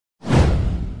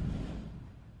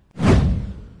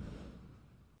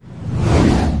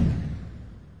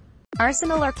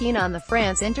Arsenal are keen on the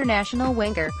France international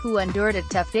winger, who endured a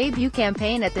tough debut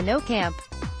campaign at the Nou Camp.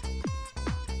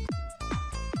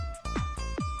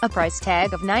 A price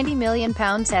tag of £90 million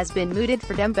has been mooted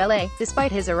for Dembele,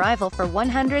 despite his arrival for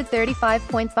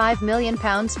 £135.5 million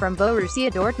from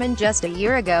Borussia Dortmund just a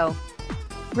year ago.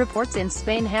 Reports in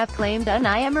Spain have claimed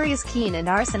Unai Emery is keen and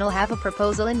Arsenal have a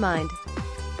proposal in mind.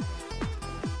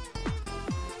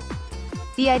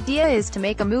 The idea is to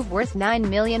make a move worth £9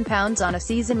 million on a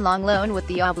season-long loan with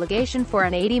the obligation for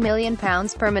an £80 million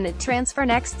permanent transfer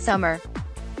next summer.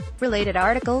 Related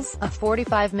articles: a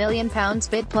 £45 million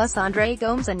bid plus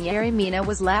Gomes and Yerry Mina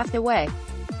was laughed away.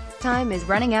 Time is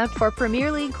running out for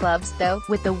Premier League clubs, though,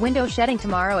 with the window shutting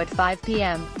tomorrow at 5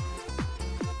 p.m.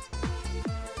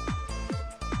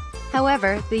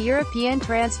 However, the European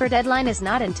transfer deadline is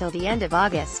not until the end of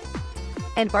August,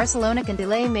 and Barcelona can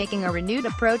delay making a renewed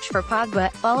approach for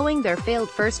Pogba, following their failed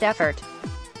first effort.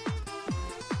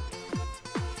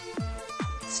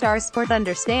 Star Sport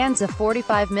understands a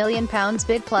 £45 million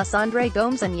bid plus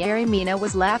Gomes and Yerry Mina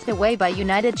was laughed away by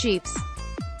United chiefs.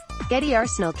 Getty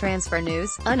Arsenal transfer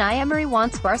news: Unai Emery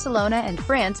wants Barcelona, and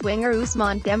France winger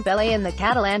Ousmane Dembele and the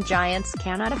Catalan giants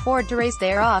cannot afford to raise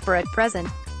their offer at present.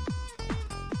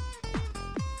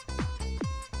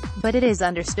 But it is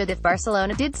understood if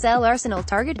Barcelona did sell Arsenal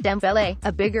target Dembele,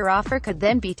 a bigger offer could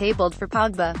then be tabled for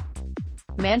Pogba.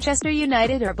 Manchester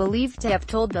United are believed to have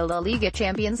told the La Liga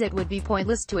champions it would be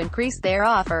pointless to increase their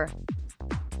offer.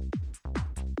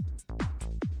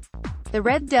 The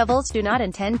Red Devils do not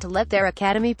intend to let their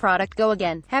academy product go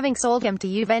again, having sold him to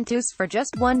Juventus for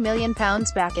just £1 million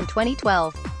back in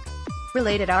 2012.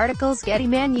 Related articles: Getty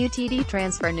Man UTD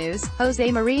transfer news: Jose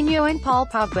Mourinho and Paul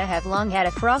Pogba have long had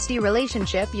a frosty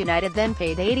relationship. United then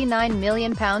paid £89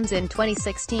 million in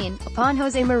 2016, upon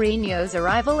Jose Mourinho's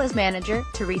arrival as manager,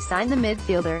 to re-sign the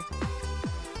midfielder.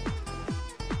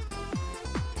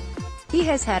 He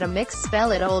has had a mixed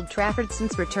spell at Old Trafford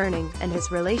since returning, and his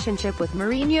relationship with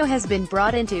Mourinho has been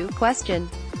brought into question.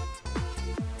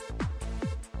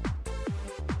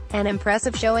 An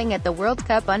impressive showing at the World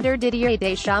Cup under Didier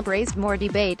Deschamps raised more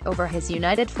debate over his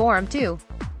United form too.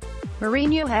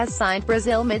 Mourinho has signed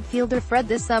Brazil midfielder Fred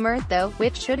this summer, though,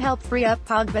 which should help free up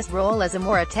Pogba's role as a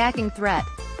more attacking threat.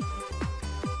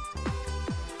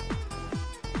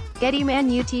 Getty Man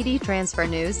UTD transfer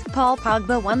news: Paul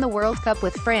Pogba won the World Cup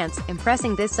with France,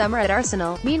 impressing this summer at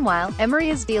Arsenal. Meanwhile, Emery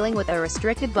is dealing with a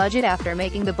restricted budget after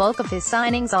making the bulk of his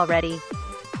signings already.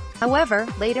 However,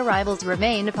 late arrivals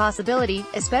remain a possibility,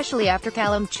 especially after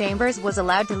Callum Chambers was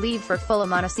allowed to leave for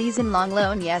Fulham on a season-long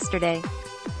loan yesterday.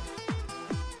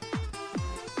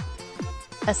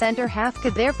 A centre-half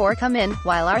could therefore come in,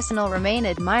 while Arsenal remain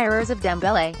admirers of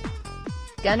Dembele.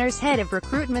 Gunners head of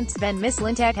recruitment Sven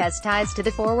Mislintat has ties to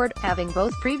the forward, having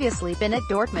both previously been at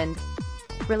Dortmund.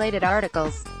 Related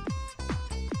articles.